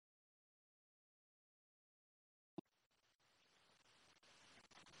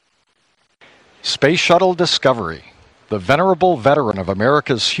Space Shuttle Discovery, the venerable veteran of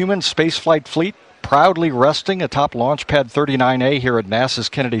America's human spaceflight fleet, proudly resting atop Launch Pad 39A here at NASA's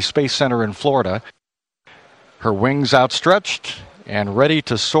Kennedy Space Center in Florida, her wings outstretched and ready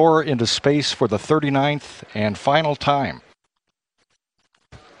to soar into space for the 39th and final time.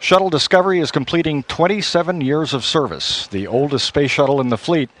 Shuttle Discovery is completing 27 years of service, the oldest space shuttle in the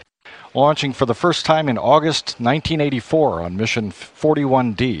fleet, launching for the first time in August 1984 on mission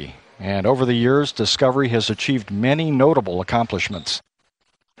 41D. And over the years, Discovery has achieved many notable accomplishments.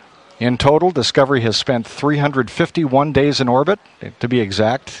 In total, Discovery has spent 351 days in orbit, to be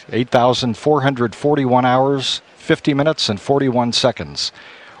exact, 8,441 hours, 50 minutes, and 41 seconds.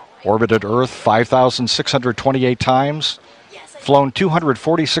 Orbited Earth 5,628 times, flown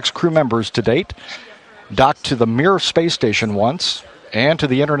 246 crew members to date, docked to the Mir space station once, and to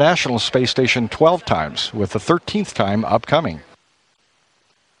the International Space Station 12 times, with the 13th time upcoming.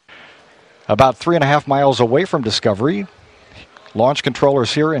 About 3.5 miles away from Discovery, launch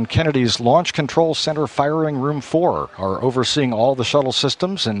controllers here in Kennedy's Launch Control Center Firing Room 4 are overseeing all the shuttle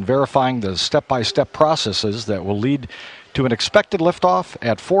systems and verifying the step-by-step processes that will lead to an expected liftoff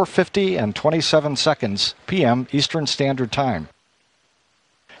at 4:50 and 27 seconds p.m. Eastern Standard Time.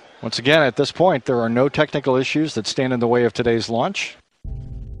 Once again, at this point, there are no technical issues that stand in the way of today's launch.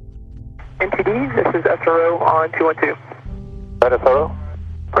 NTD, this is SRO on 212. That SRO?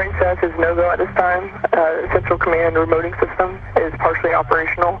 Range SAS is no-go at this time. Central Command remoting system is partially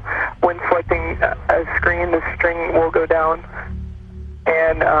operational. When selecting a screen, the string will go down.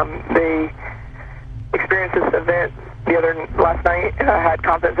 And they experienced this event last night. I had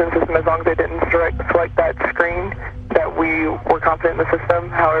confidence in the system as long as they didn't select that screen, that we were confident in the system.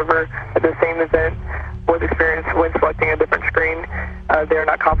 However, the same event was experienced when selecting a different screen. They are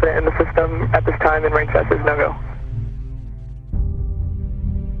not confident in the system at this time, and range SAS is no-go.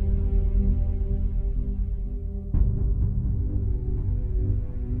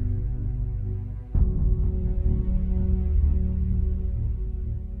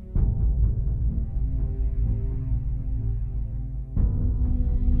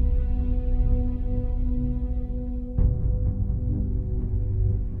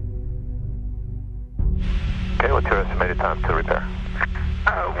 Okay, what's your estimated time to repair?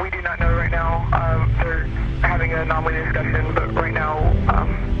 We do not know right now. They're having an anomaly discussion, but right now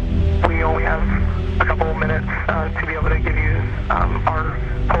we only have a couple of minutes to be able to give you our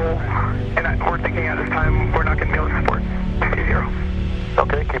poll, and we're thinking at this time we're not going to be able to support 50.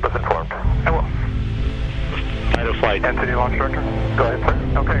 Okay, keep us informed. I will. Fighter flight. Entity launch director? Go ahead, sir.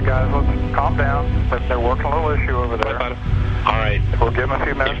 Okay, guys, let's calm down. They're working a little issue over there. All right. We'll give them a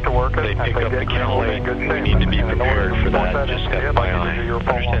few minutes to work it. They pick up the Callaway. We need to be prepared for that. Just FYI. Your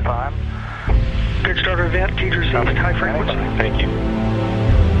poll on time. Good starter event, T received, high frequency. Thank you.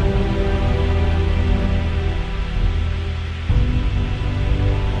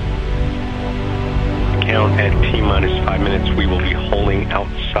 Count at T-minus 5 minutes. We will be holding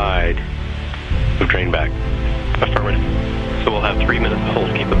outside of drain back. Affirmative. So we'll have 3 minutes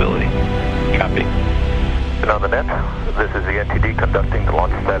hold capability. Copy. And on the net, this is the NTD conducting the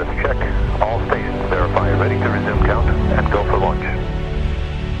launch status check. All stations verify ready to resume count and go for launch.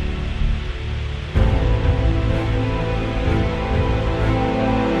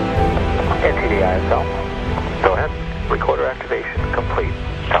 NTD ISL. Go ahead. Recorder activation complete.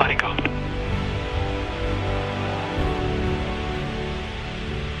 Flying go.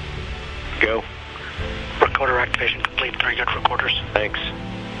 Go. Recorder activation complete. Very good recorders. Thanks.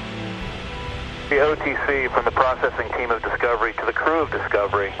 The OTC from the processing team of Discovery to the crew of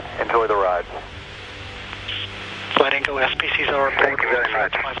Discovery. Enjoy the ride. Flight Echo, SPCs are on board. Thank you very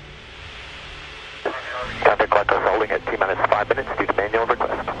much. Contact clock is holding at T-minus 5 minutes due to manual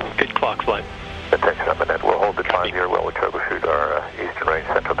request. Good clock, flight. Attention up net. We'll hold the time here while we troubleshoot our Eastern Range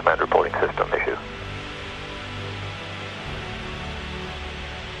Central Command reporting system issue.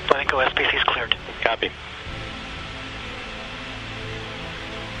 Flight Echo, SPCs cleared. Copy.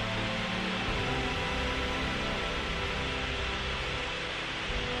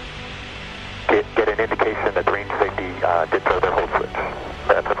 Get an indication that range safety did throw their hold switch.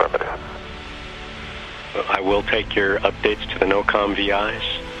 That's affirmative. I will take your updates to the NOCOM VIs.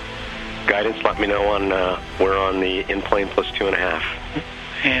 Guidance, let me know on we're on the in-plane plus 2.5.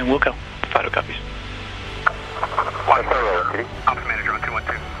 And we'll go. Fido copies. Ops manager on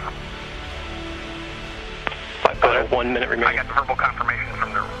 212. 1 minute remaining. I got verbal confirmation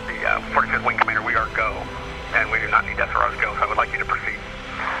from the 45th Wing Commander. We are go, and we do not need SROs go, so I would like you to proceed.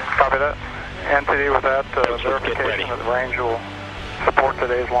 Copy that. Entity with that verification that the range will support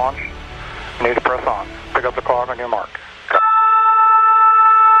today's launch. You need to press on. Pick up the clock on your mark.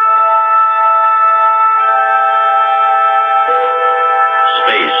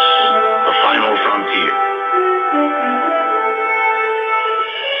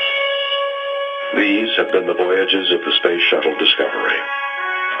 have been the voyages of the Space Shuttle Discovery.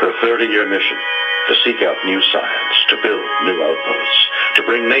 Her 30-year mission, to seek out new science, to build new outposts, to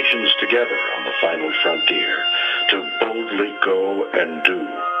bring nations together on the final frontier, to boldly go and do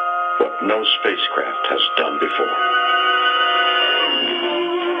what no spacecraft has done before.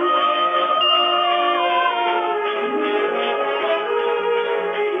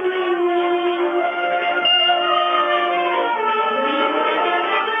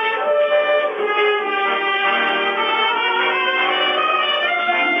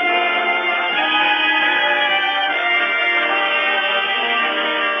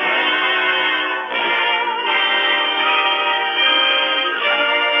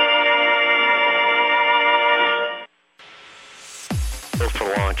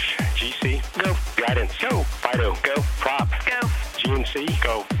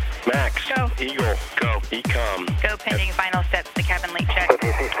 Go. Max. Go. Eagle. Go. ECOM. Go pending final steps to cabin leak check.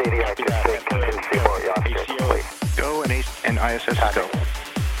 ACO. Go and ISS is go.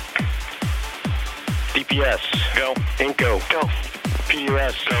 DPS. Go. INCO. Go.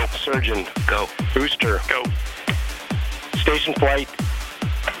 PUS. Go. Surgeon. Go. Booster. Go. Station flight.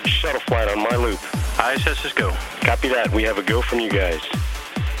 Shuttle flight on my loop. ISS is go. Copy that. We have a go from you guys.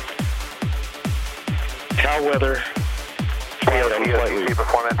 Cal weather. Flight on flight loop.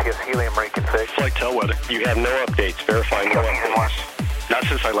 Perform NTS helium reconfig. Flight tail weather. You have no updates. Verify no updates. Not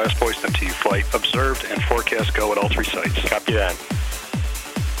since I last voiced them to you. Flight observed and forecast go at all 3 sites. Copy that.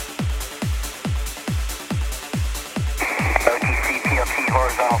 OTC PLC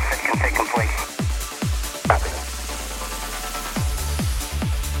horizontal fit can take place.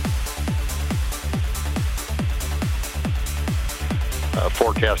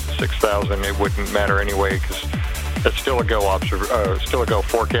 Forecast is 6,000. It wouldn't matter anyway because it's still a go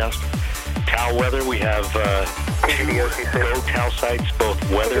forecast. Cal weather, we have 2 go Cal sites, both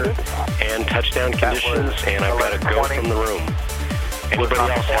weather and touchdown conditions, and I've got a go from the room.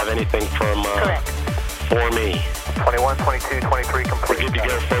 Anybody else have anything from for me? 21, 22, 23 complete. We're good to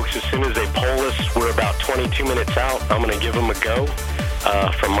go, folks. As soon as they poll us, we're about 22 minutes out. I'm going to give them a go.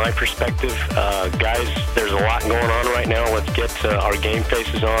 From my perspective, guys, there's a lot going on right now. Let's get our game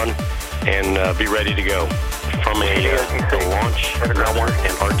faces on and be ready to go. From a launch, weather,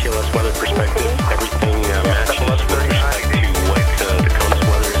 and RTLS weather perspective, everything matches with respect to what the CONUS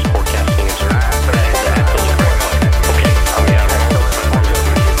weather is forecasting and certain. Okay, we have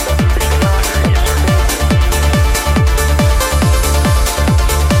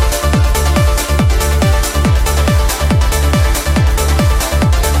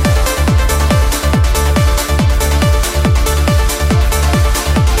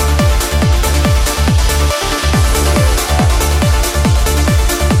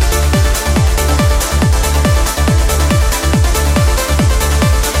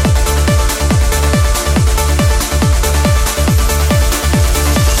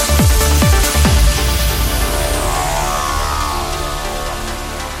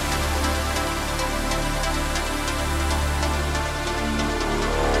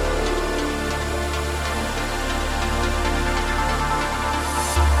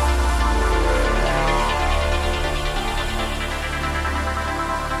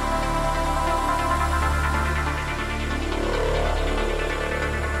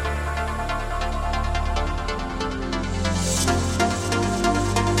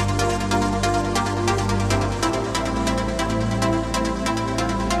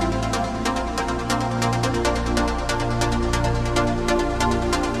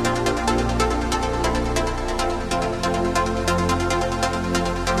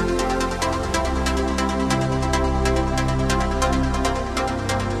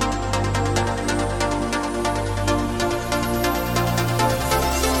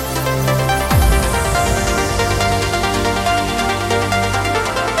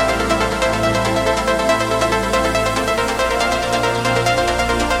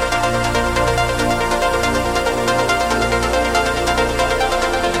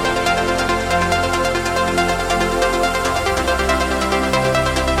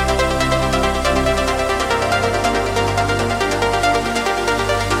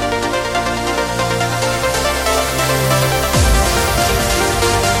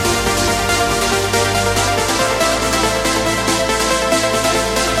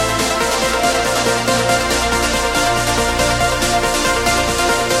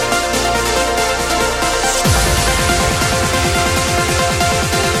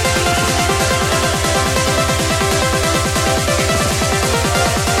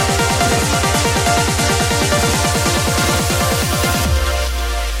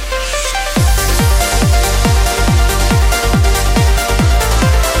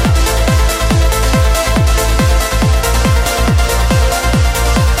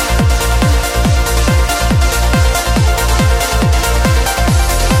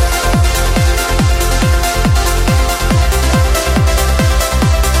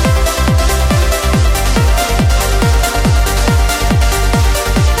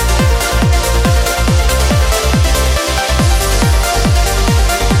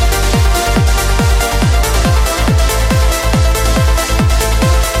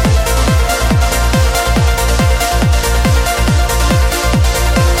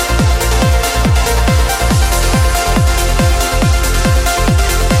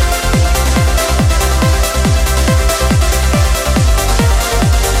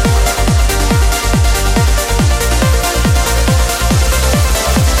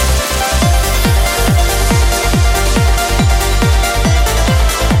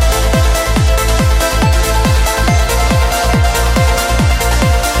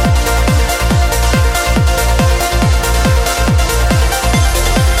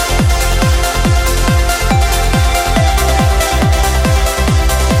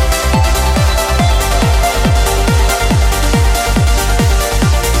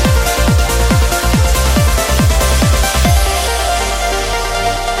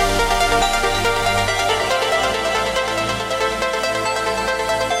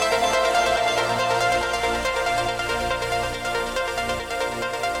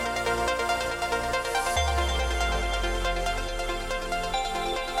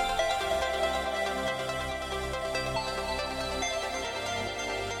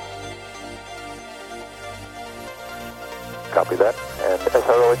Copy that. And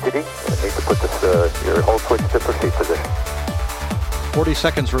SRO NTD, you need to put this, your hold switch to proceed position. 40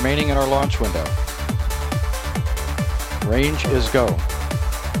 seconds remaining in our launch window. Range is go.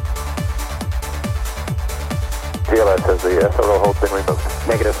 GLS, has the SRO hold been removed?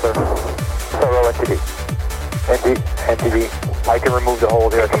 Negative, sir. SRO NTD. NTD, I can remove the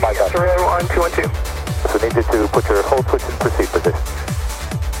hold here. Come by that. SRO on 212. So need you to put your hold switch in proceed position.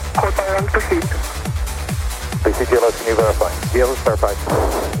 Hold fire on proceed. BC GLS, can you verify? GLS verified.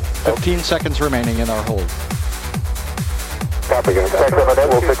 15 seconds remaining in our hold. Copy. Check on that.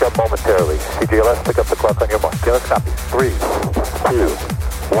 We'll pick up momentarily. CGLS, pick up the clock on your mark. GLS, copy. 3, 2,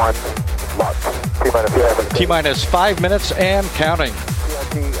 1, lock. T-minus 7. T-minus 5 minutes and counting.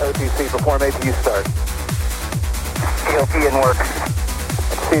 CRT, OTC, perform APU start. CLP in work.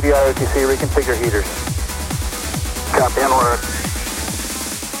 CDR, OTC, reconfigure heaters. Copy in work.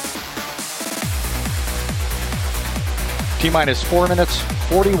 T-minus 4 minutes,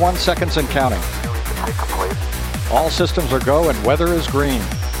 41 seconds and counting. All systems are go and weather is green.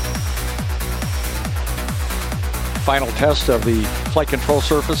 Final test of the flight control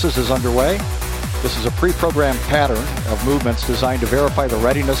surfaces is underway. This is a pre-programmed pattern of movements designed to verify the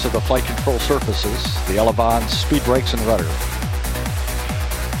readiness of the flight control surfaces, the elevons, speed brakes, and rudder.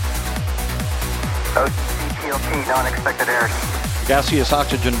 OCPLP, non-expected errors. The gaseous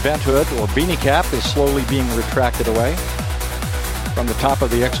oxygen vent hood, or beanie cap, is slowly being retracted away from the top of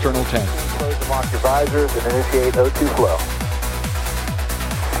the external tank. Close and lock your visors and initiate O2 flow.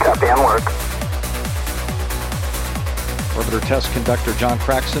 Copy on work. Orbiter test conductor John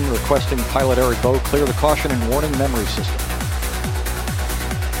Craxton requesting pilot Eric Bowe clear the caution and warning memory system.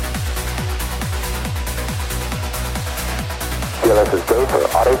 GLS is go for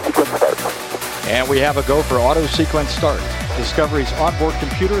auto sequence start. And we have a go for auto sequence start. Discovery's onboard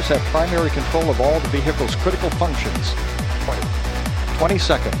computers have primary control of all the vehicle's critical functions. 20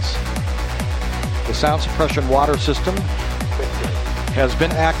 seconds. The sound suppression water system has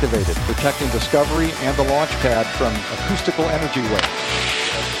been activated, protecting Discovery and the launch pad from acoustical energy waves.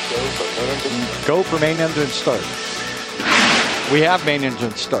 Go for main engine start. We have main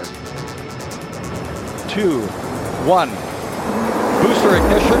engine start. 2, 1. Booster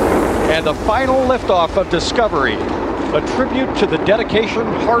ignition and the final liftoff of Discovery. A tribute to the dedication,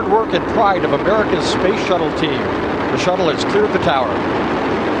 hard work, and pride of America's space shuttle team. The shuttle has cleared the tower.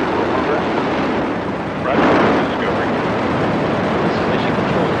 Mission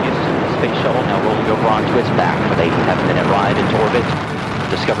Control Houston. The space shuttle now rolling over onto its back with a 7-minute ride into orbit.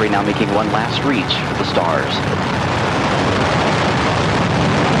 Discovery now making one last reach for the stars.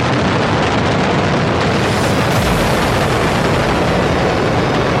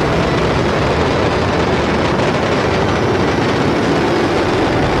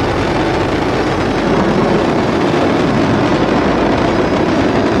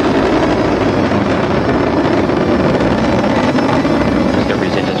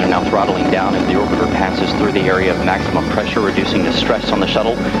 Maximum pressure, reducing the stress on the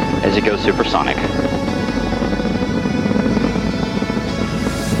shuttle as it goes supersonic.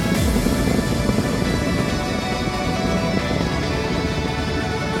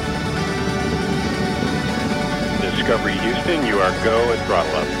 Discovery Houston, you are go at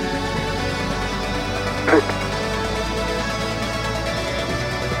throttle up.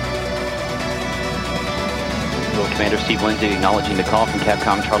 Commander Steve Lindsay acknowledging the call from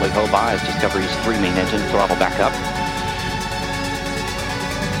Capcom Charlie Hoba as Discovery's 3 main engines throttle back up.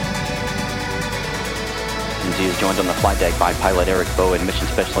 Lindsay is joined on the flight deck by pilot Eric Bowe and mission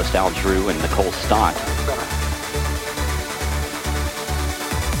specialist Al Drew and Nicole Stott.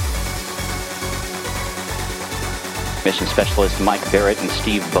 Mission specialist Mike Barrett and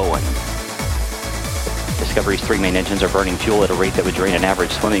Steve Bowen. Discovery's 3 main engines are burning fuel at a rate that would drain an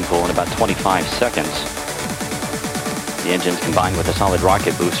average swimming pool in about 25 seconds. The engines, combined with the solid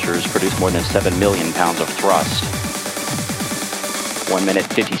rocket boosters, produce more than 7 million pounds of thrust. 1 minute,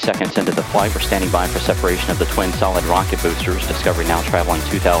 50 seconds into the flight, we're standing by for separation of the twin solid rocket boosters. Discovery now traveling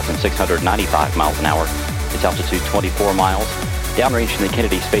 2,695 miles an hour. Its altitude 24 miles. Downrange from the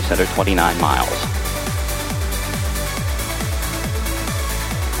Kennedy Space Center 29 miles.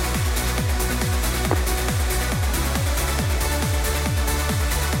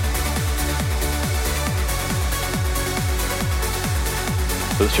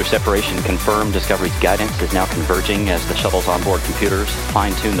 Booster separation confirmed. Discovery's guidance is now converging as the shuttle's onboard computers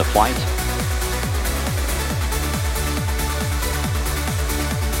fine-tune the flight.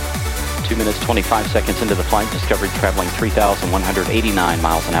 Two minutes, 25 seconds into the flight, Discovery traveling 3,189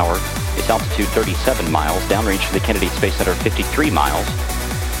 miles an hour. Its altitude 37 miles, downrange from the Kennedy Space Center 53 miles.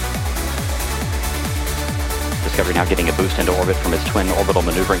 Discovery now getting a boost into orbit from its twin orbital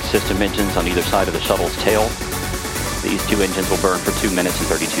maneuvering system engines on either side of the shuttle's tail. These two engines will burn for 2 minutes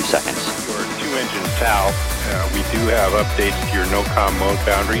and 32 seconds. Your 2-engine TAL, we do have updates to your NOCOM mode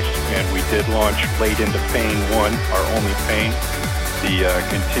boundaries, and we did launch late into Pane 1, our only Pane. The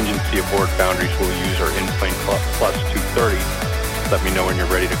contingency aboard boundaries we'll use are in-plane plus 230. Let me know when you're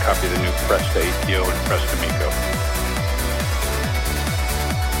ready to copy the new Presta ATO and Presta MECO.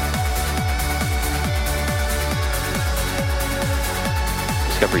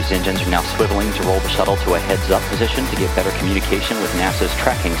 Discovery's engines are now swiveling to roll the shuttle to a heads-up position to get better communication with NASA's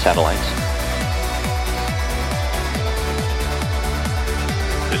tracking satellites.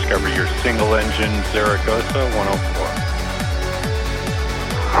 Discovery your single-engine Zaragoza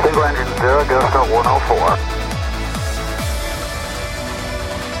 104. Single engine Zaragoza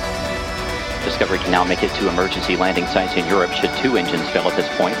 104. Discovery can now make it to emergency landing sites in Europe should 2 engines fail at this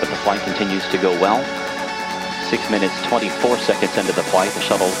point, but the flight continues to go well. 6 minutes, 24 seconds into the flight, the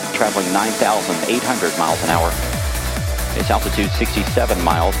shuttle traveling 9,800 miles an hour. Its altitude 67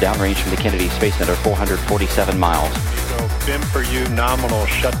 miles, downrange from the Kennedy Space Center 447 miles. So BIM for you, nominal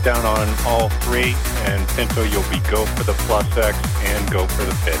shutdown on all 3, and Pinto you'll be go for the plus X and go for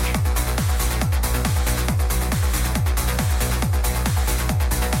the pitch.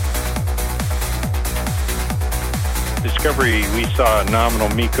 Discovery, we saw nominal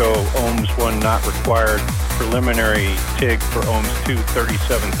MECO, OMS 1 not required, preliminary TIG for OMS 2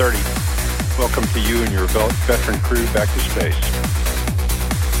 3730. Welcome to you and your veteran crew back to space.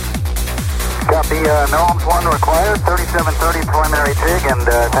 Copy, no OMS 1 required, 3730 preliminary TIG, and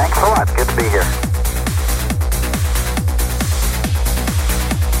thanks a lot. Good to be here.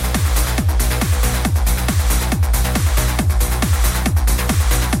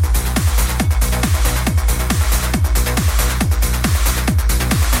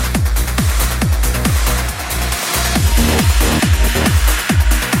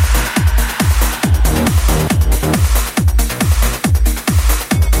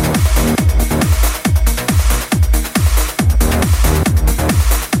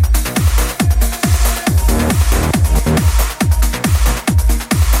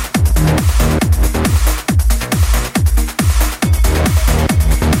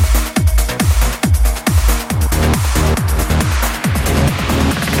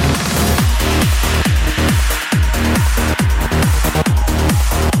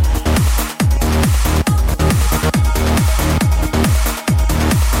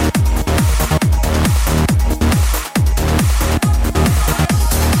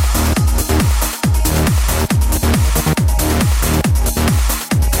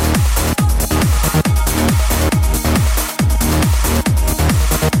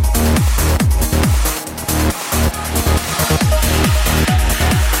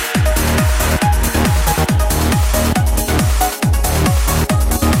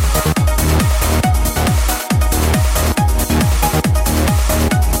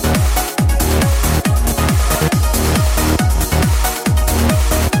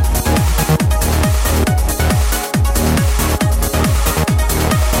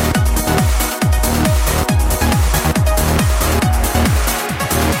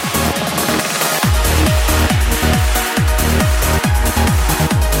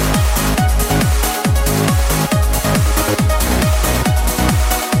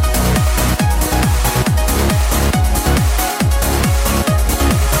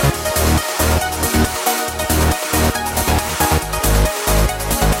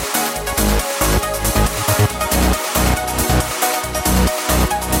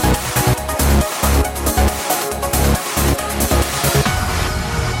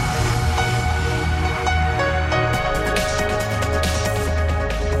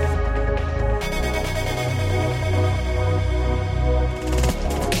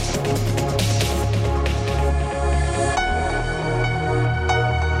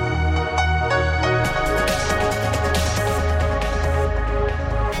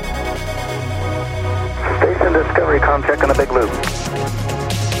 com check on the big loop.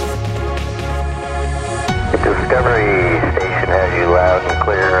 Discovery station has you loud and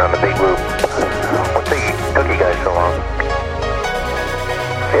clear on the big loop. What took you guys so long?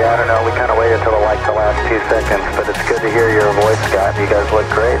 Yeah, I don't know. We kind of waited till like the last 2 seconds, but it's good to hear your voice, Scott. You guys look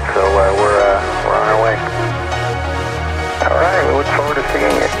great, so we're on our way. All right, we look forward to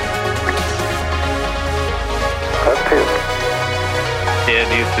seeing you. Us too. Yeah,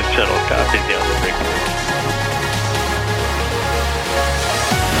 Houston shuttle copies down the rig.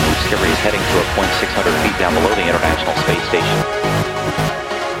 Discovery is heading to a point 600 feet down below the International Space Station.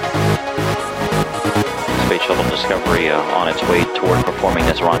 Space Shuttle Discovery on its way toward performing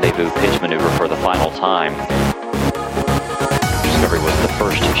this rendezvous pitch maneuver for the final time.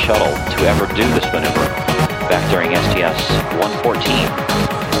 first shuttle to ever do this maneuver back during STS-114.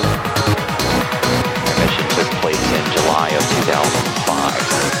 The mission took place in July of 2005.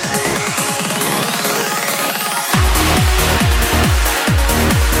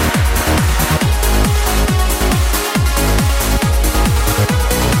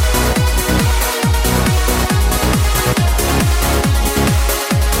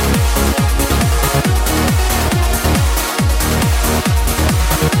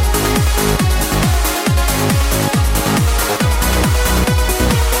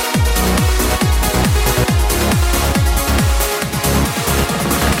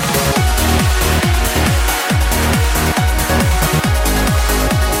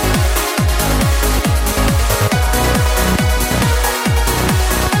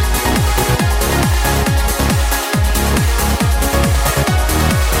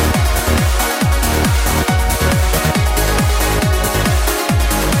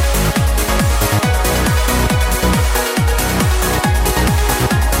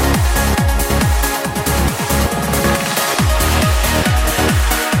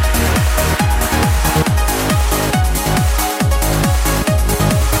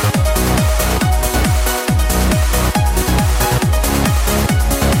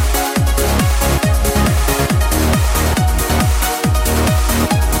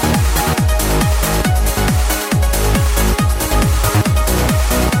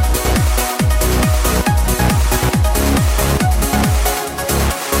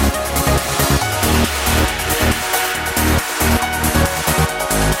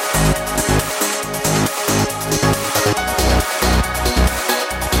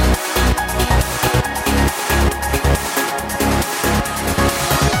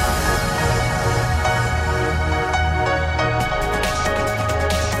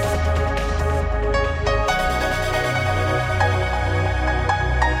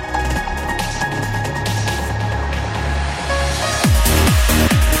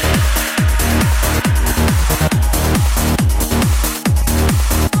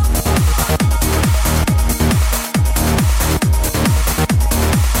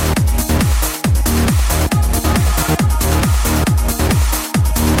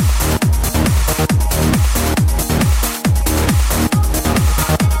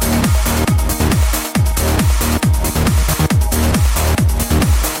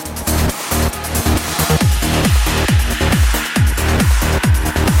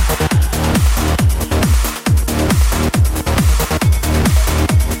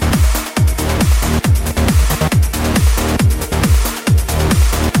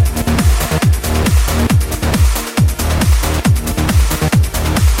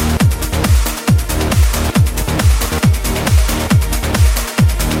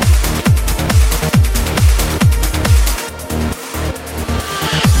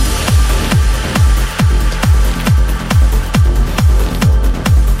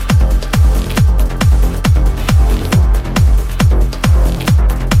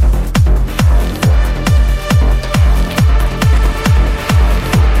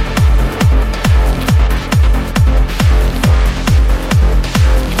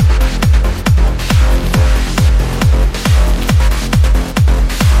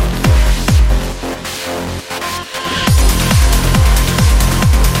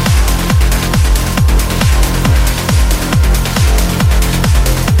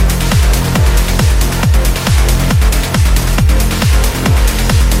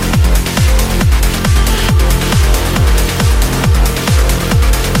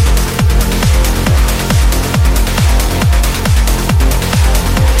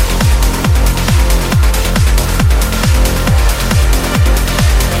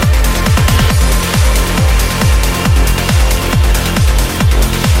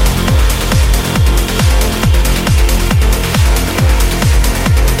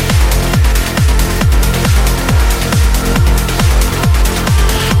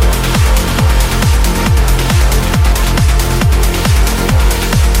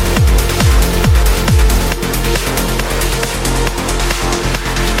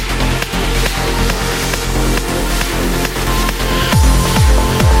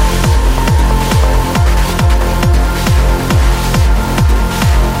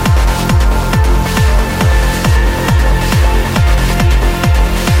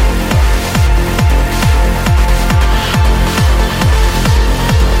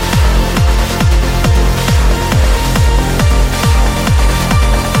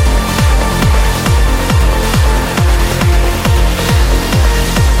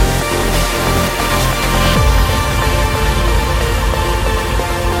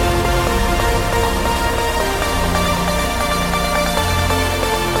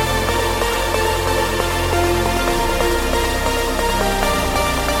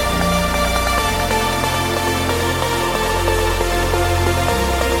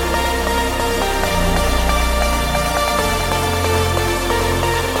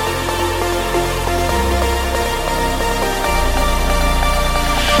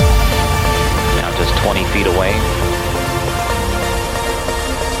 feet away.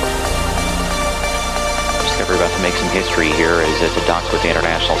 Discovery about to make some history here as it docks with the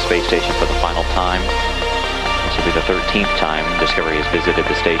International Space Station for the final time. This will be the 13th time Discovery has visited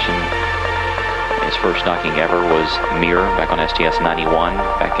the station. His first docking ever was Mir back on STS-91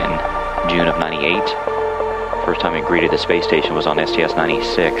 back in June of 98. First time he greeted the space station was on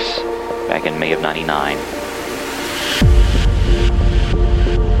STS-96 back in May of 99.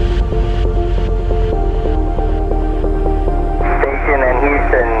 Station in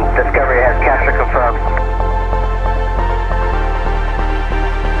Houston, Discovery has capture confirmed.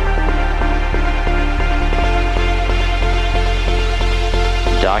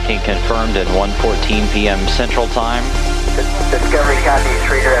 Docking confirmed at 1:14 p.m. Central Time. Discovery copies,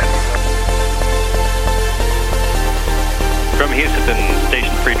 free drift. From Houston,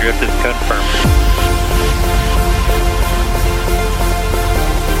 station free drift is confirmed.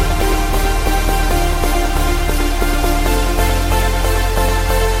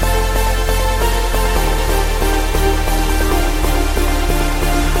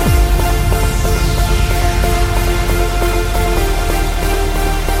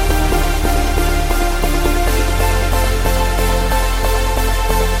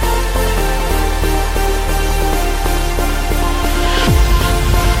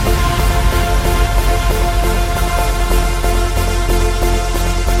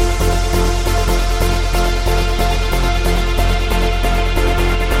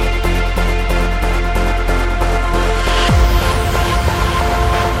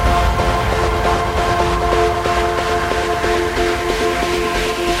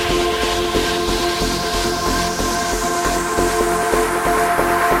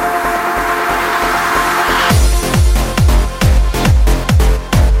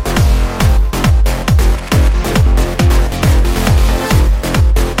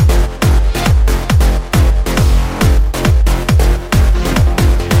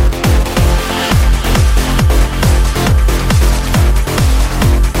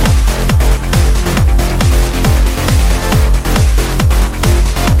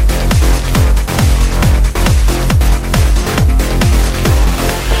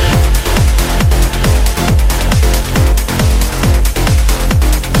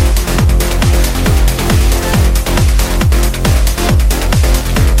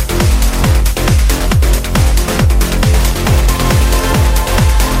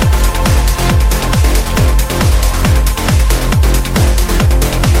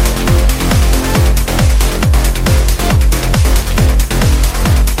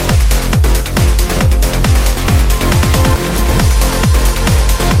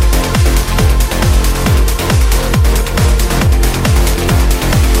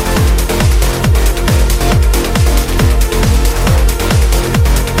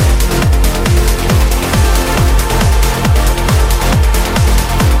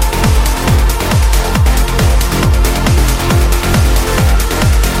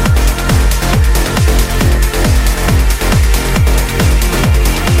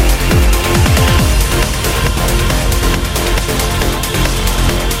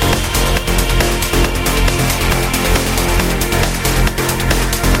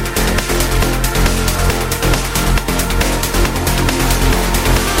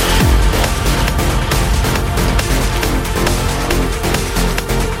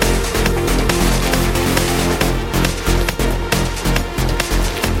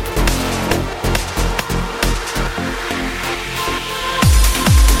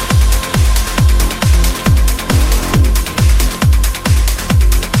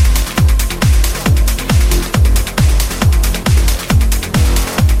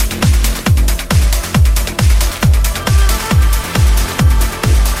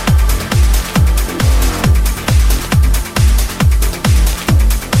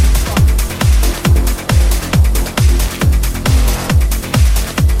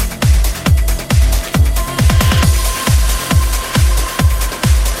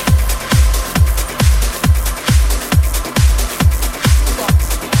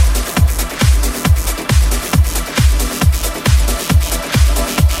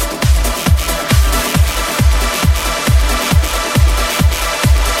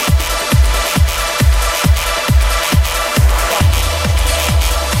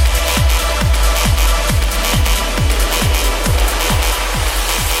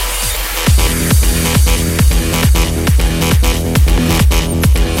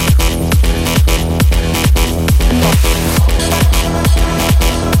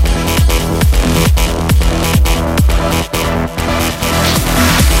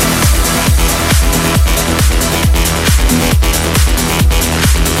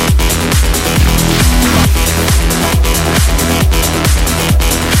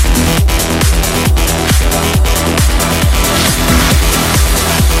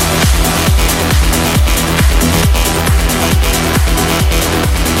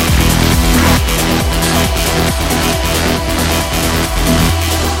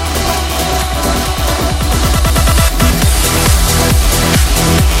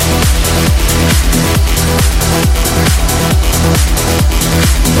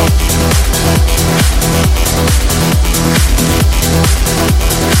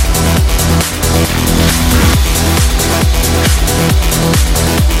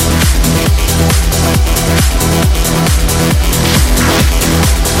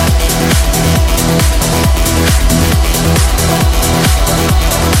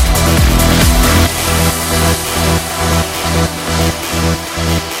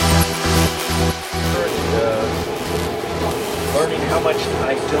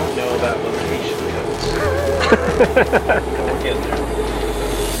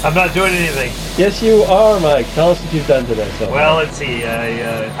 I'm not doing anything. Yes, you are, Mike. Tell us what you've done today. So well, let's see.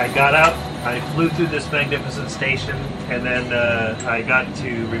 I got out. I flew through this magnificent station, and then I got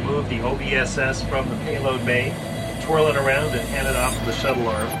to remove the OBSS from the payload bay, twirl it around, and hand it off to the shuttle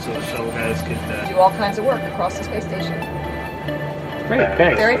arm so the shuttle guys could do all kinds of work across the space station. Great,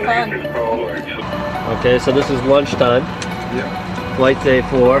 thanks. Very fun. Okay, so this is lunchtime. Yeah. Flight day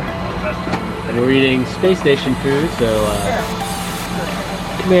 4. And we're eating space station food, so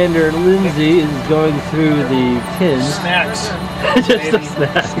Commander Lindsay is going through the tins. Snacks. Just the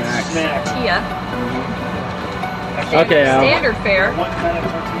snacks. Yeah. Okay, standard fare.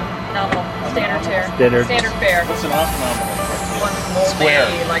 Nominal. Standard fare. Standard. Standard fare. What's an off-nominal? One Square.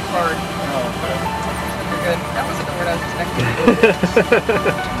 Like hard. Oh, okay. You're good. That wasn't the word I was expecting.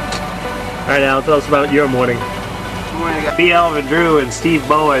 All right, Al, tell us about your morning. B. Alvin Drew and Steve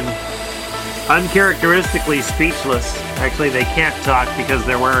Bowen, uncharacteristically speechless. Actually, they can't talk because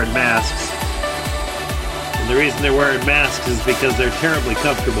they're wearing masks. And the reason they're wearing masks is because they're terribly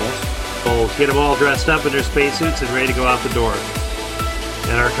comfortable. We'll get them all dressed up in their spacesuits and ready to go out the door.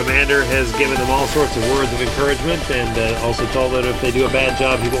 And our commander has given them all sorts of words of encouragement and also told them if they do a bad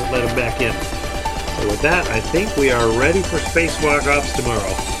job, he won't let them back in. So with that, I think we are ready for spacewalk ops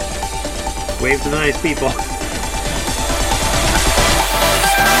tomorrow. Wave to the nice people.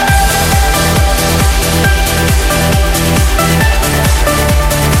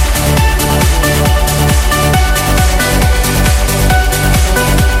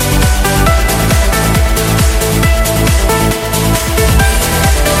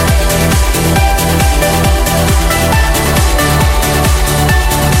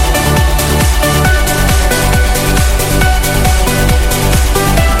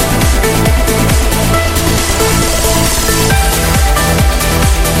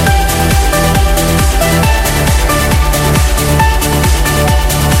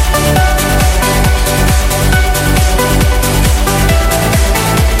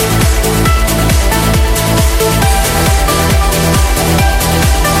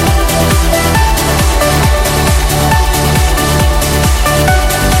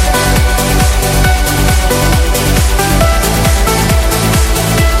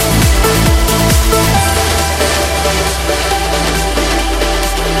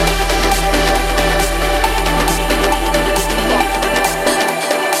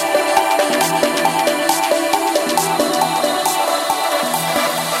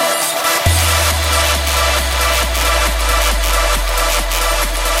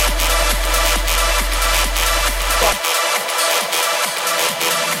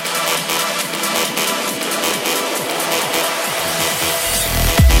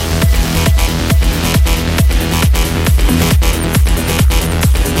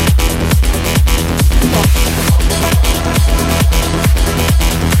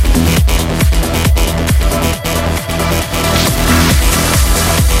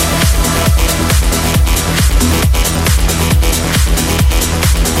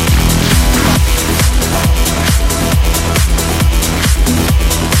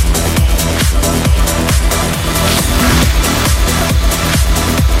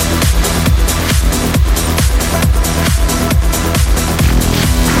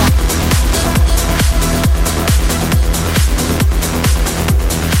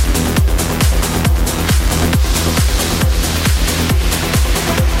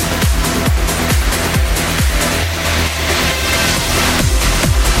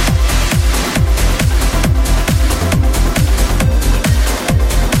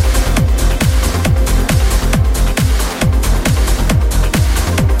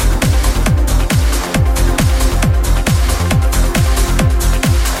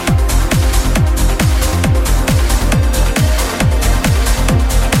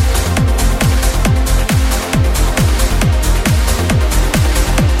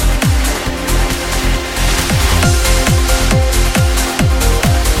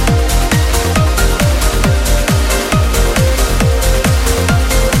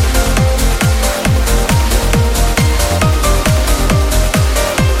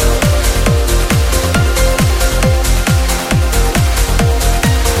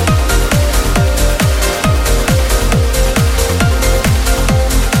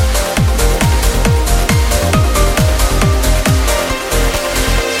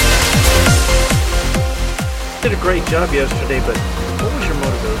 Did a great job yesterday, but what was your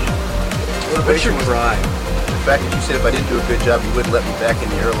motivation? What's your drive? The fact that you said if I didn't do a good job, you wouldn't let me back in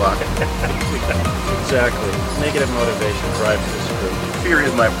the airlock. Exactly. Negative motivation drive this crew. Fear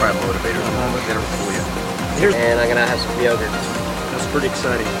is my prime motivator. I'm going to fool you. And I'm going to have some yogurt. That's pretty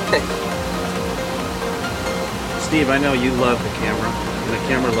exciting. Steve, I know you love the camera, and the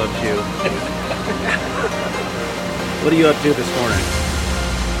camera loves you. What are you up to this morning?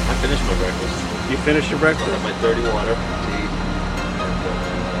 I finished my breakfast. You finished your breakfast? I had my 30 water, tea,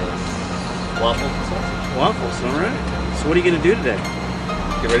 and waffles and sausage. Waffles, all right. So what are you going to do today?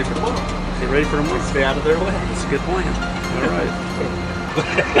 Get ready for tomorrow. Get ready for tomorrow. Stay out of their way. That's a good plan. All right.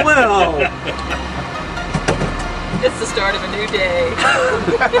 Well, It's the start of a new day.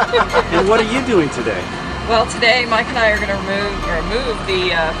 and what are you doing today? Well, today Mike and I are going to move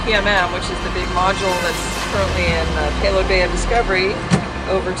the PMM, which is the big module that's currently in Payload Bay of Discovery,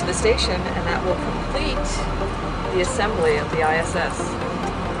 over to the station, and that will complete the assembly of the ISS.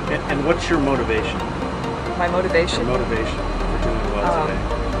 And what's your motivation? My motivation? Your motivation for doing well today.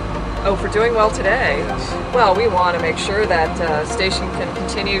 For doing well today? Yes. Well, we want to make sure that station can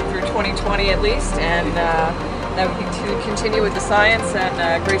continue through 2020 at least, and that we can continue with the science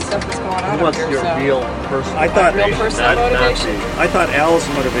and great stuff that's going on What's up here. your real personal? I thought real personal motivation. I thought Al's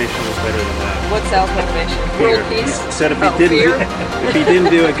motivation was better than that. What's Al's motivation? World peace. He said if Oh, he fear? didn't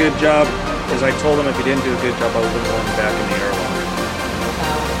do a good job, because I told him if he didn't do a good job, I wouldn't want him back in the air longer.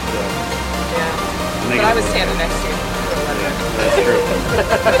 Yeah. But I was standing next to you. That's true.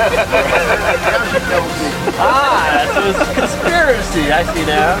 So it's a conspiracy, I see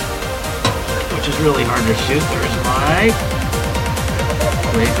now. Which is really hard to shoot. There's Mike.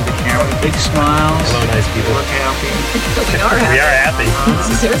 Wave to the camera, big smiles. Hello, nice people. Look happy. We are happy. We are happy.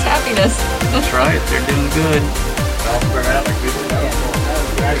 There's happiness. That's right, they're doing good. We're happy.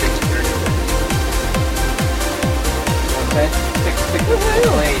 Okay, stick with the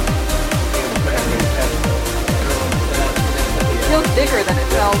plane. It feels bigger than it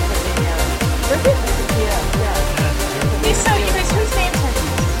felt in the does it? Yeah. Hey, so you guys, whose names are these?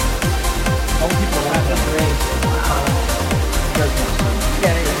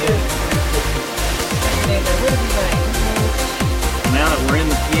 Now that we're in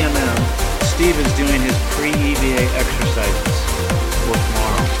the PMM, Steve is doing his pre-EVA exercises for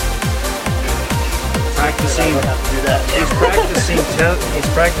tomorrow. Practicing. He's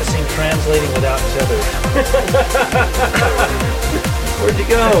practicing translating without tethers. Where'd you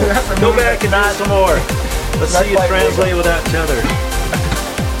go? Go back and do some more. Let's see you translate without tethers.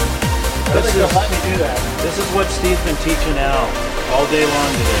 This is what Steve's been teaching Al all day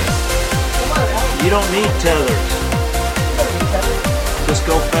long today. You don't need tethers. Just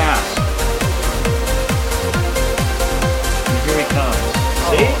go fast. And here he comes.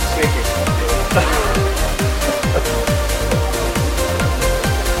 See?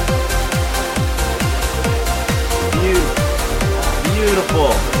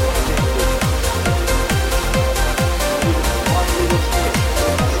 Beautiful.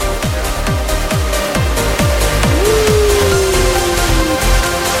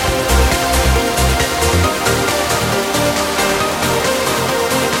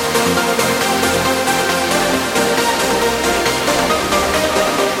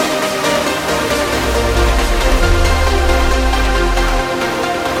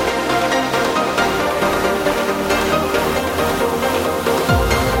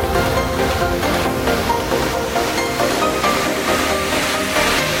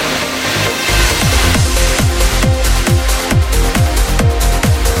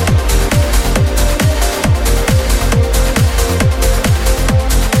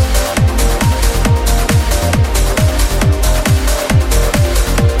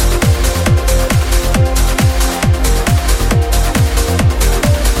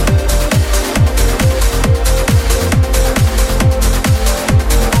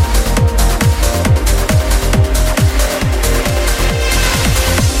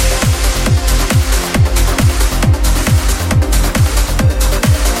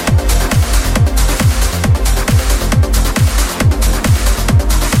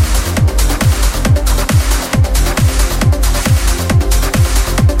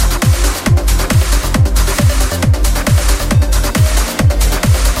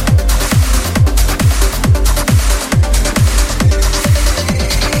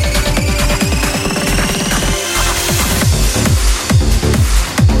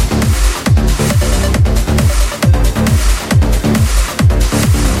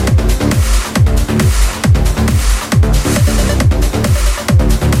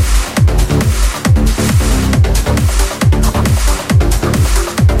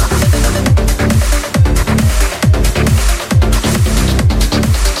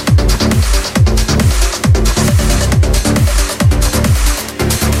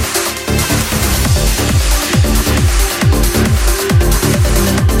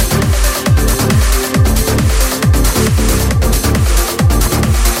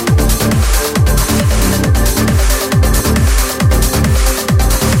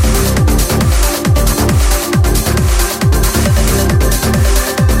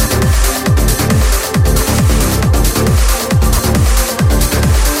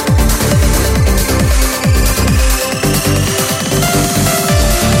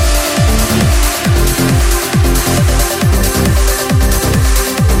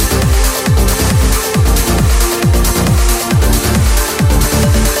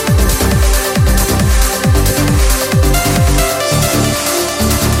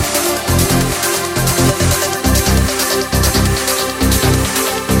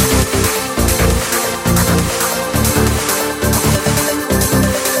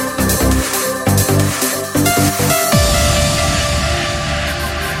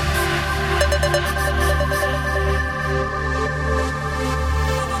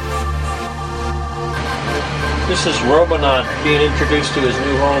 This is Robonaut being introduced to his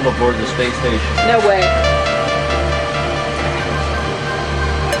new home aboard the space station. No way.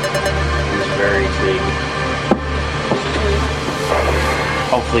 He's very big.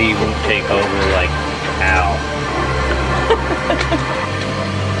 Hopefully he won't take over like Al.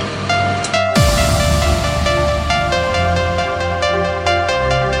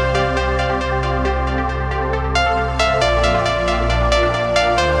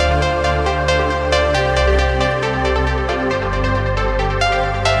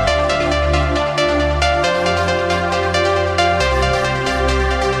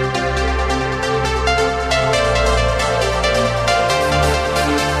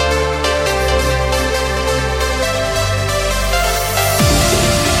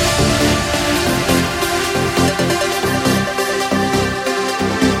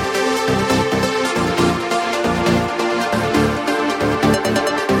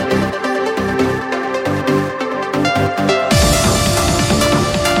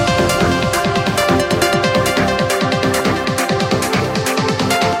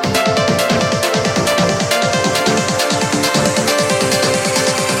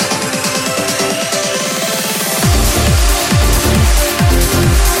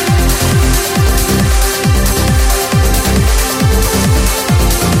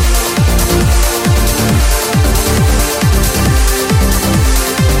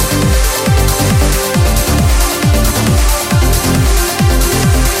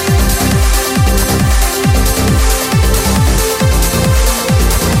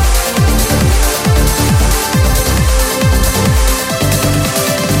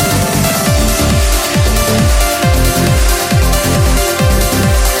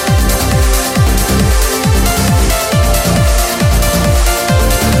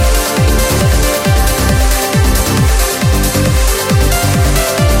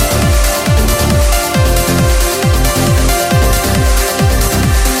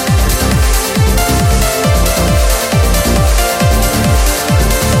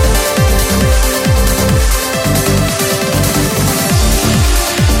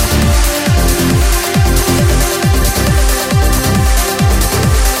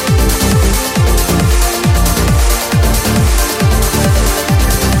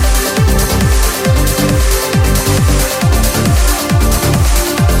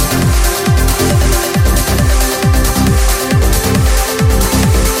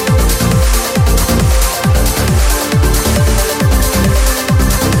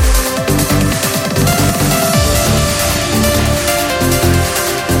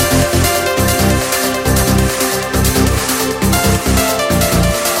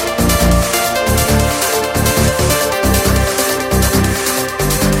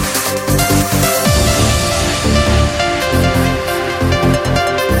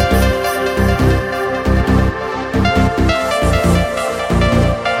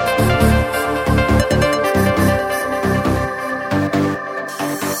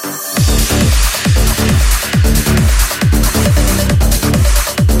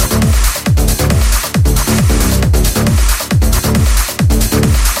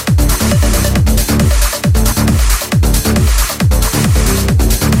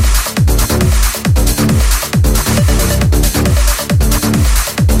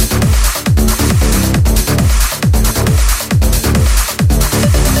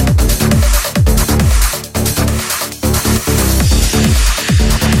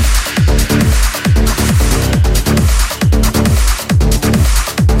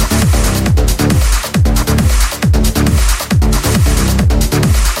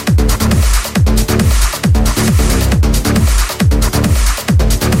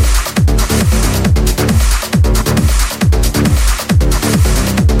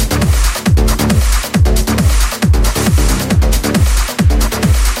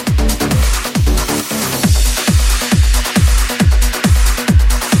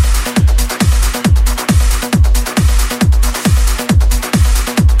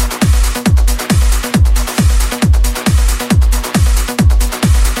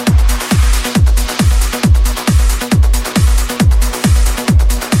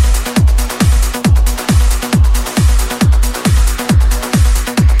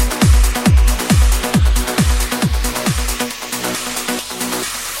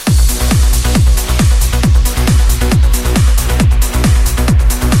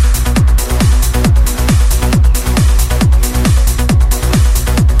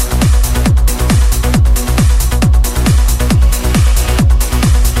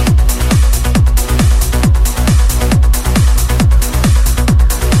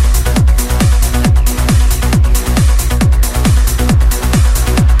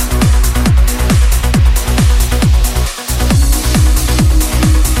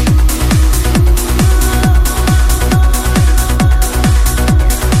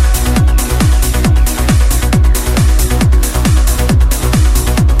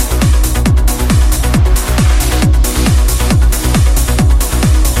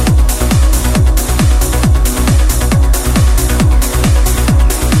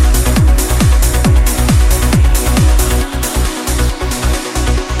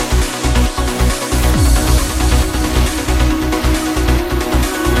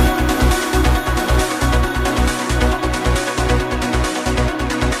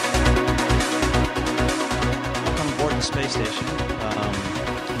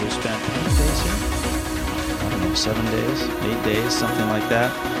 spent how many days here? I don't know, 7 days, 8 days, something like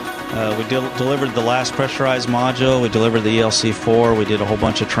that. We delivered the last pressurized module. We delivered the ELC-4. We did a whole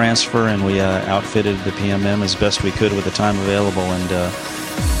bunch of transfer, and we outfitted the PMM as best we could with the time available. And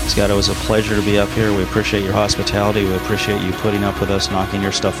Scott, it was a pleasure to be up here. We appreciate your hospitality. We appreciate you putting up with us, knocking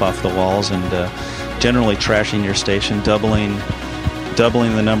your stuff off the walls, and generally trashing your station, doubling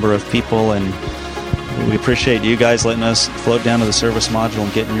the number of people. And we appreciate you guys letting us float down to the service module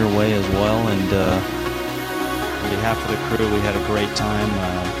and get in your way as well. And on behalf of the crew, we had a great time.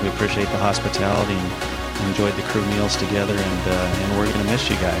 We appreciate the hospitality and enjoyed the crew meals together. And we're going to miss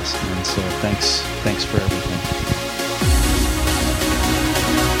you guys. And so thanks for everything.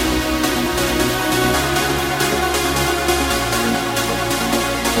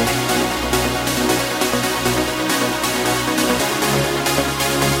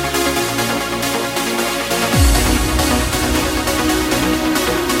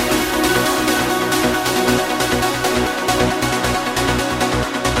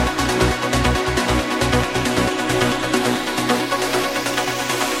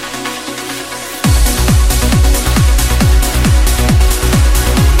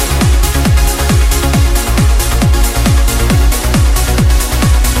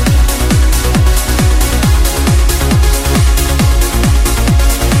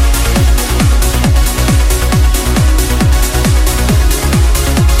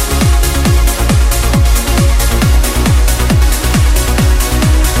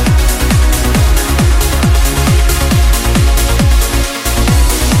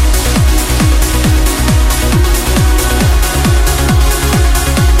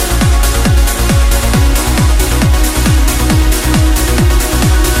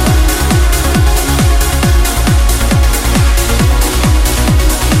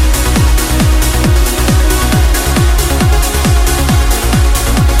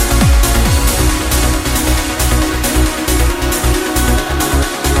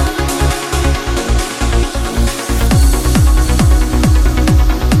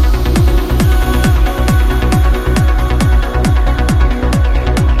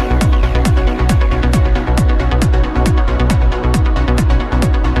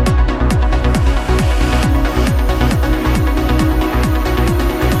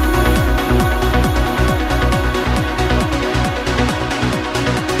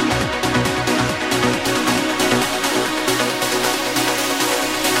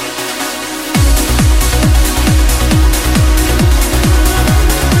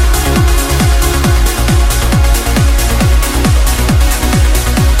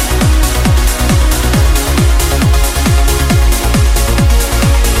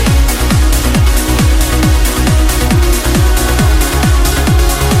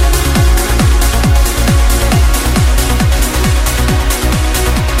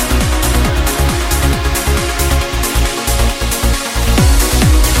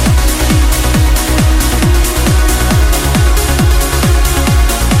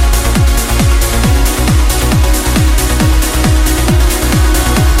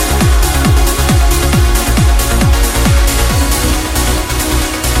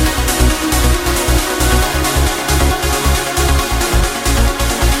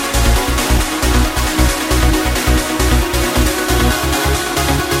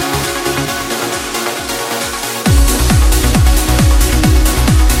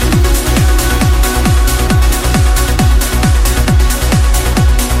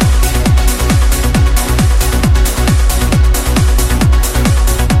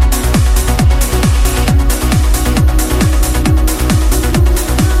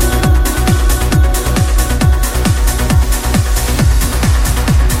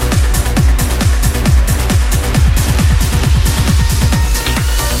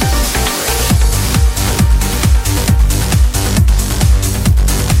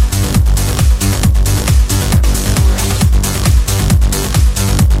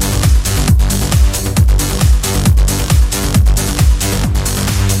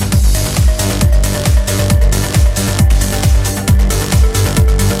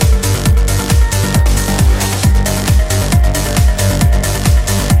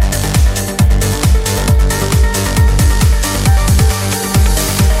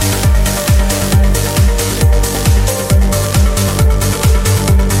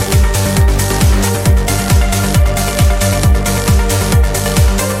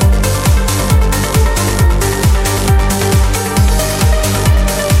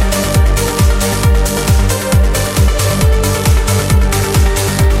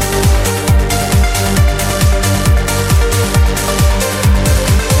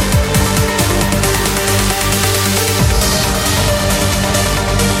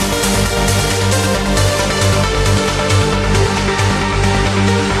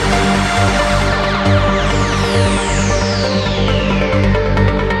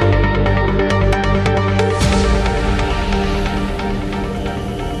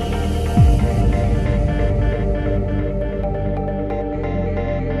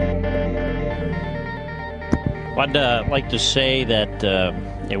 I'd like to say that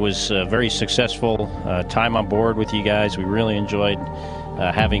it was a very successful time on board with you guys. We really enjoyed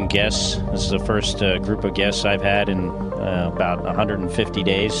having guests. This is the first group of guests I've had in about 150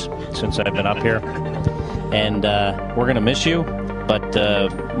 days since I've been up here. And we're going to miss you,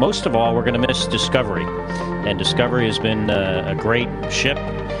 but most of all, we're going to miss Discovery. And Discovery has been a great ship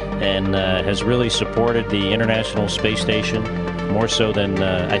and has really supported the International Space Station more so than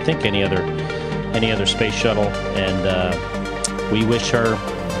I think any other space shuttle. And we wish her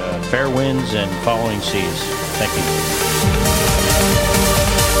fair winds and following seas. Thank you.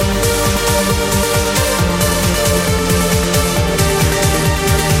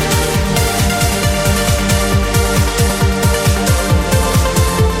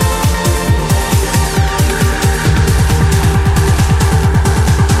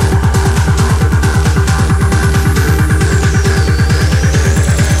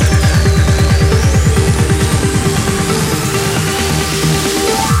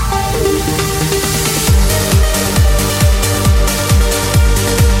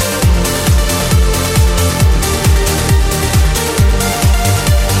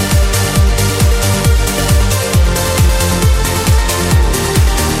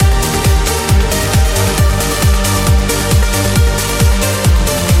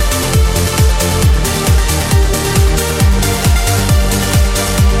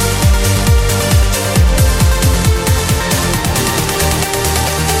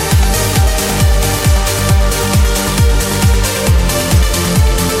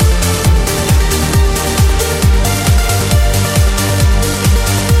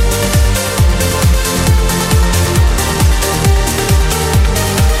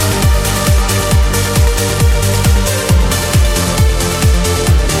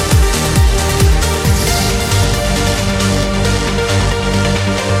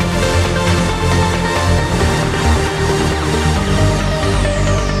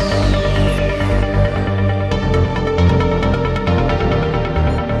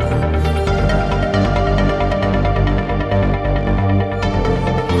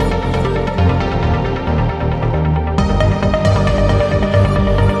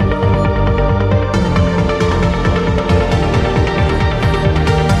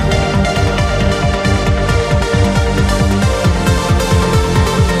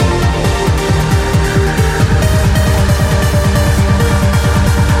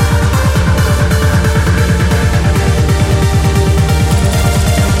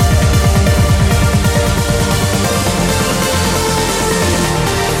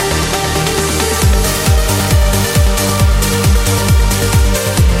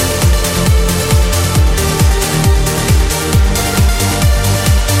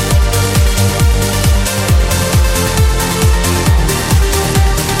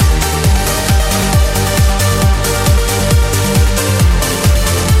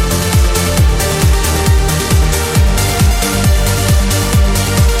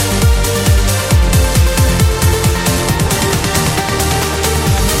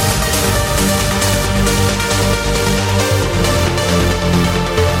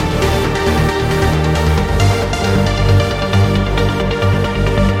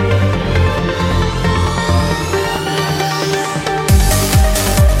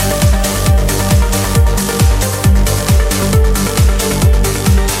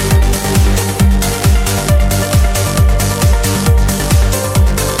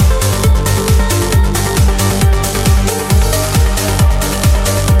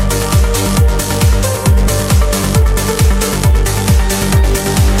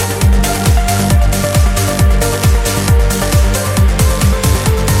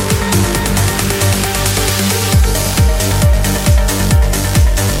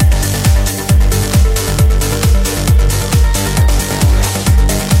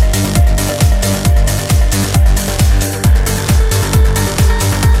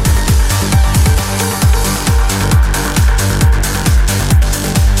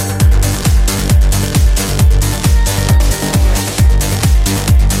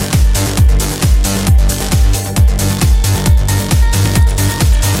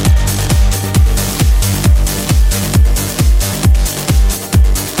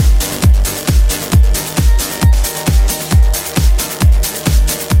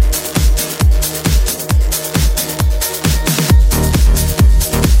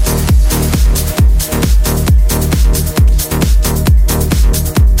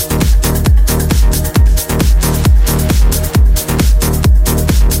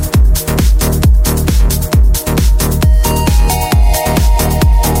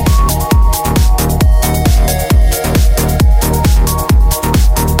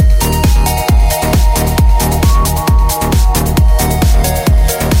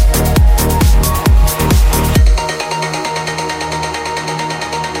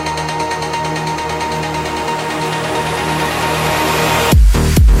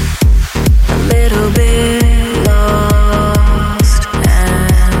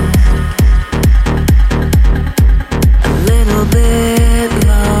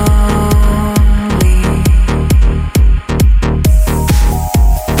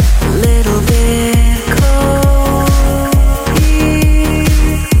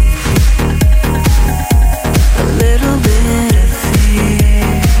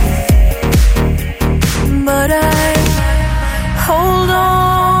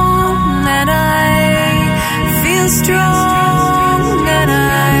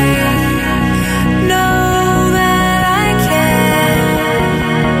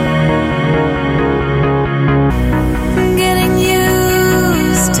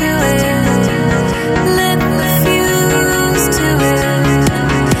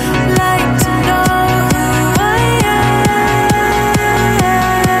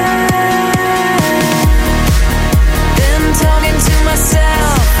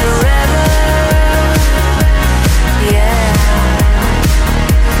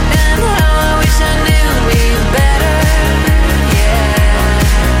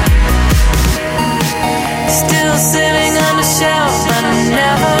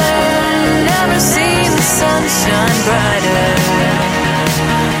 shine brighter,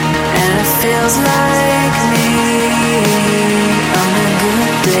 and it feels like me on a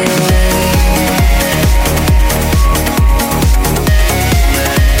good day.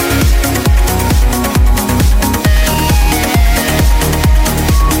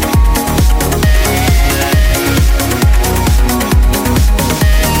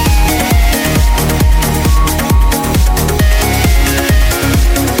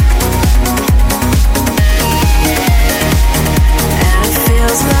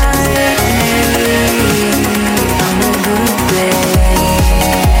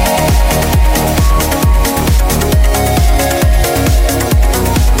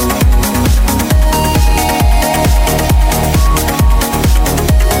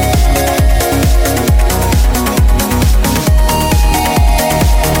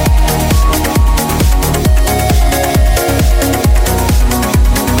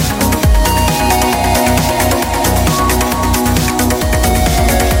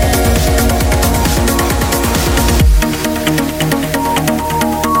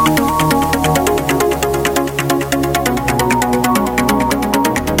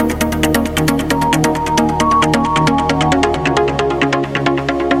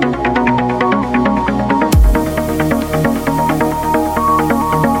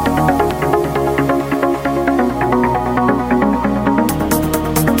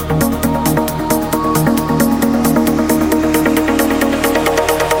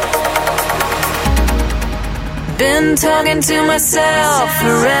 Been talking to myself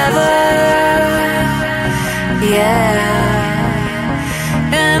forever, yeah,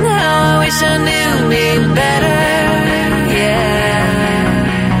 and how I wish I knew me better, yeah.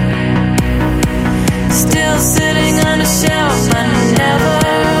 Still sitting on a shelf, I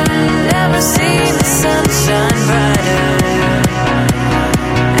never seen the sunshine brighter,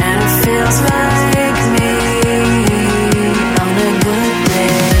 and it feels like me on a good day.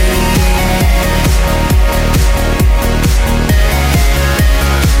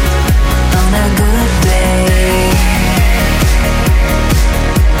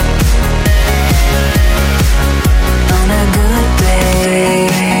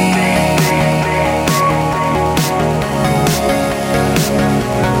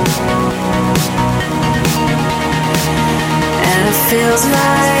 Feels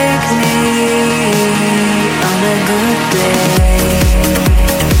like me on a good day.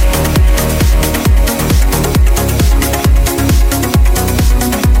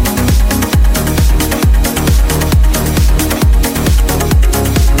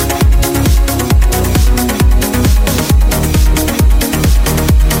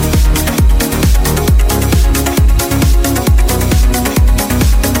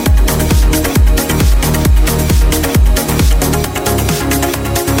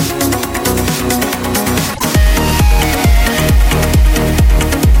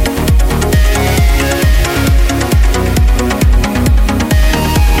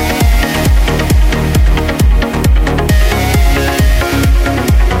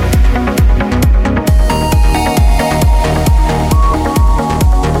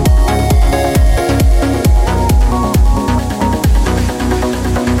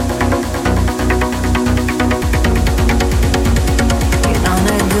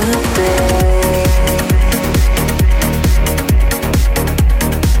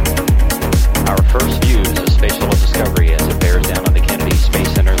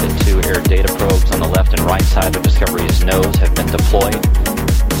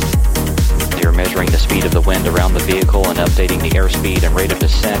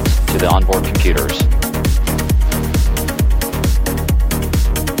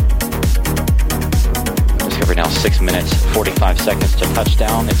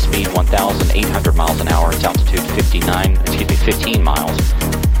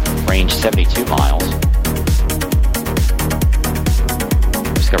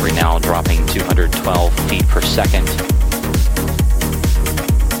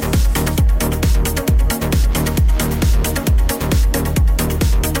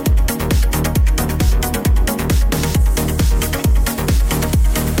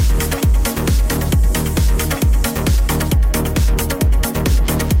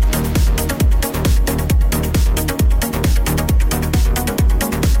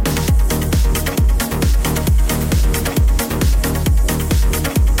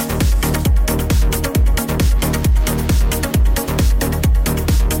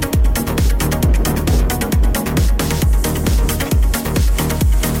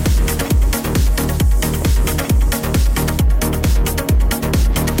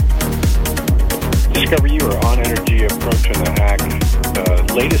 Discovery, you are on energy approaching the hack.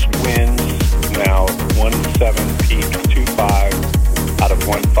 Latest winds now 17 peak 25 out of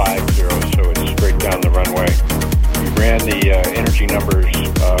 150, so it's straight down the runway. We ran the energy numbers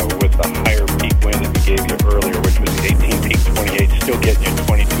with the higher peak wind that we gave you earlier, which was 18 peak 28, still getting you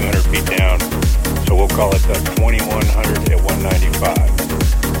 2,200 feet down. So we'll call it the 2,100 at 195.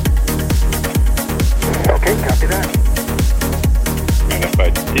 Okay, copy that. And if I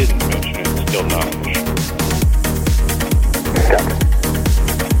didn't mention it, it's still knowledge.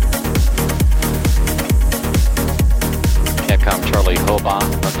 Capcom Charlie Hoba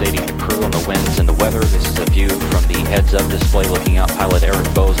updating the crew on the winds and the weather. This is a view from the heads-up display looking out pilot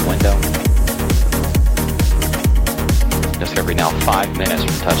Eric Bowe's window. Discovery now 5 minutes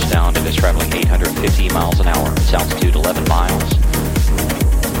from touchdown. It is traveling 850 miles an hour. Its altitude 11 miles.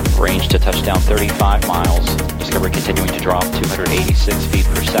 Range to touchdown 35 miles. Discovery continuing to drop 286 feet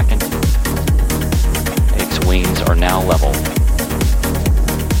per second. Its wings are now level.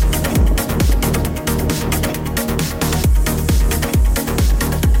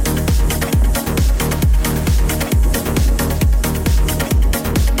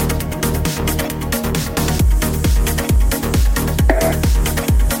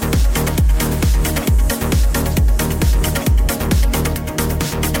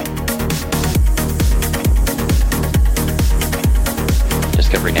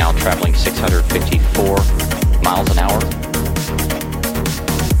 Discovery now traveling 654 miles an hour.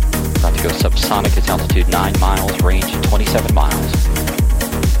 About to go subsonic. Its altitude 9 miles, range 27 miles.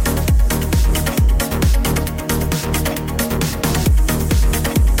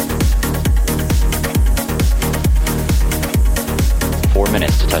 Four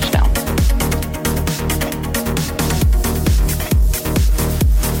minutes to touchdown.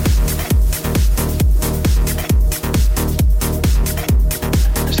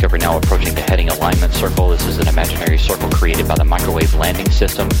 Discovery now approaching the heading alignment circle. This is an imaginary circle created by the microwave landing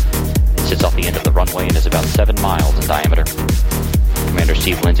system. It sits off the end of the runway and is about 7 miles in diameter. Commander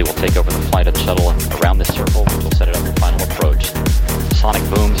Steve Lindsay will take over the flight of the shuttle around this circle, which will set it up for final approach. Sonic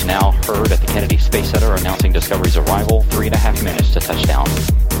booms now heard at the Kennedy Space Center announcing Discovery's arrival. 3.5 minutes to touchdown.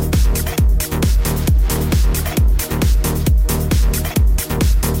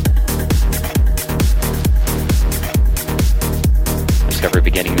 Discovery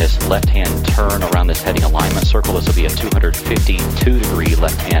beginning this left-hand turn around this heading alignment circle. This will be a 252-degree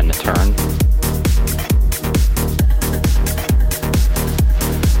left-hand turn.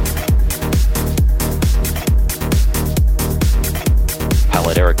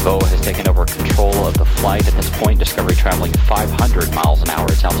 Pilot Eric Bowe has taken over control of the flight. At this point, Discovery traveling 500 miles an hour.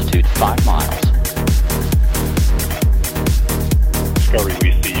 Its altitude 5 miles. Discovery,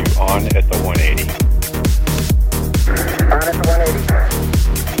 we see you on at the 180. On at the 180.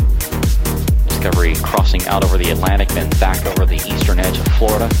 Discovery crossing out over the Atlantic, then back over the eastern edge of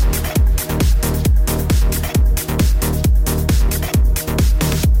Florida.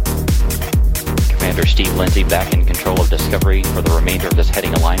 Commander Steve Lindsay back in control of Discovery for the remainder of this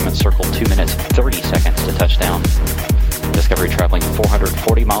heading alignment circle. 2 minutes, 30 seconds to touchdown. Discovery traveling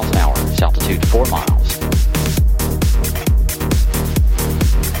 440 miles an hour. Its altitude 4 miles.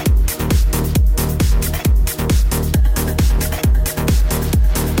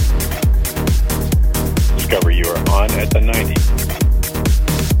 Discovery, you are on at the 90.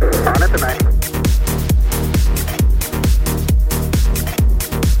 On at the 90.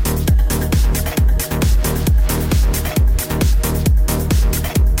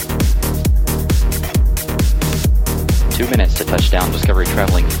 Minutes to touchdown. Discovery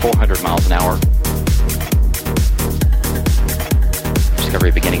traveling 400 miles an hour.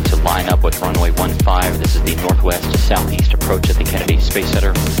 Discovery beginning to line up with runway 15. This is the northwest to southeast approach at the Kennedy Space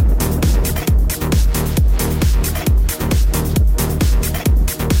Center.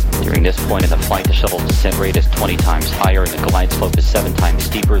 During this point in the flight, the shuttle's descent rate is 20 times higher and the glide slope is 7 times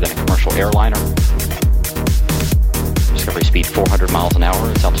steeper than a commercial airliner. Discovery speed 400 miles an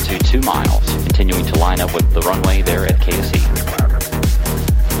hour. Its altitude 2 miles. Continuing to line up with the runway there at KSE.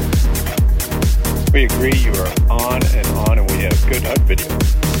 We agree you are on, and we have good HUD video.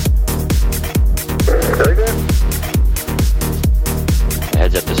 Very good. The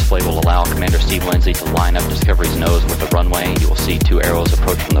heads-up display will allow Commander Steve Lindsay to line up Discovery's nose with the runway. You will see 2 arrows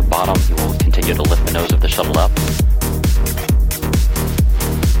approach from the bottom. He will continue to lift the nose of the shuttle up.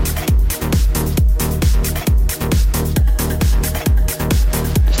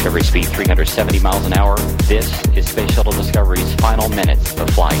 Discovery speed 370 miles an hour. This is Space Shuttle Discovery's final minutes of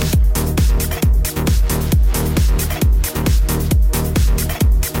flight.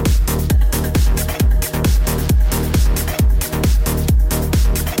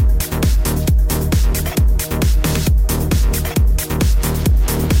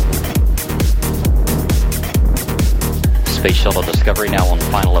 Space Shuttle Discovery now on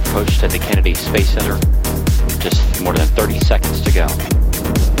final approach to the Kennedy Space Center. Just more than 30 seconds to go.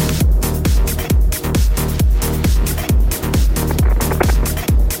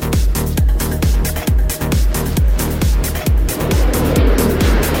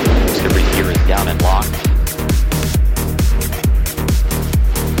 Discovery gear is down and locked.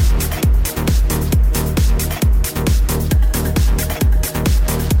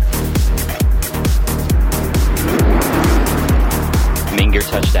 Main gear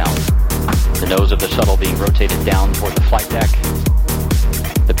touchdown. The nose of the shuttle being rotated down toward the flight deck.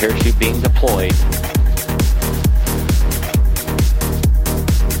 The parachute being deployed.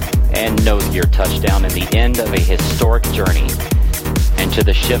 And nose gear touchdown in the end of a historic journey. And to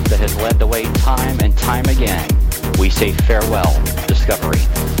the ship that has led the way time and time again, we say farewell, Discovery.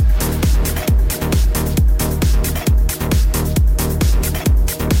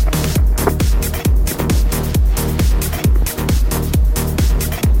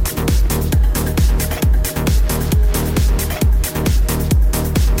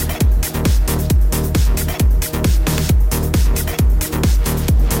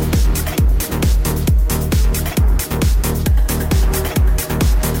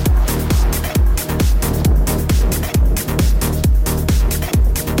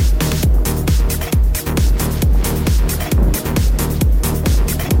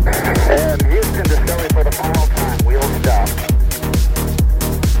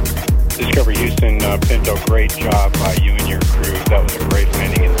 Discovery Houston, Pinto, great job by you and your crew. That was a great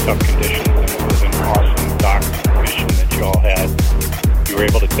landing in tough conditions, and it was an awesome dock mission that you all had. You were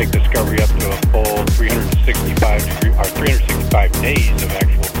able to take Discovery up to a full 365 days of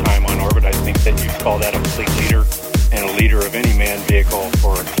actual time on orbit. I think that you'd call that a fleet leader and a leader of any manned vehicle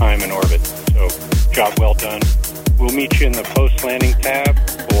for time in orbit. So, job well done. We'll meet you in the post-landing tab,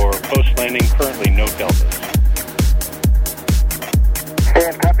 or post-landing currently no deltas.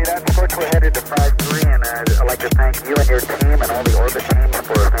 And copy that. Of course, we're headed to 5-3, and I'd like to thank you and your team and all the orbit teams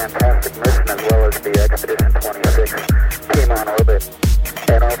for a fantastic mission, as well as the Expedition 26 team on orbit.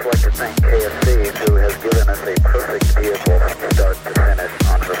 And also like to thank KSC, who has given us a perfect vehicle from start to finish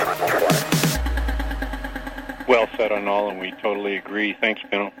on the final flight. Well said on all, and we totally agree. Thanks,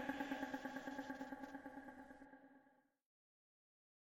 Pinto.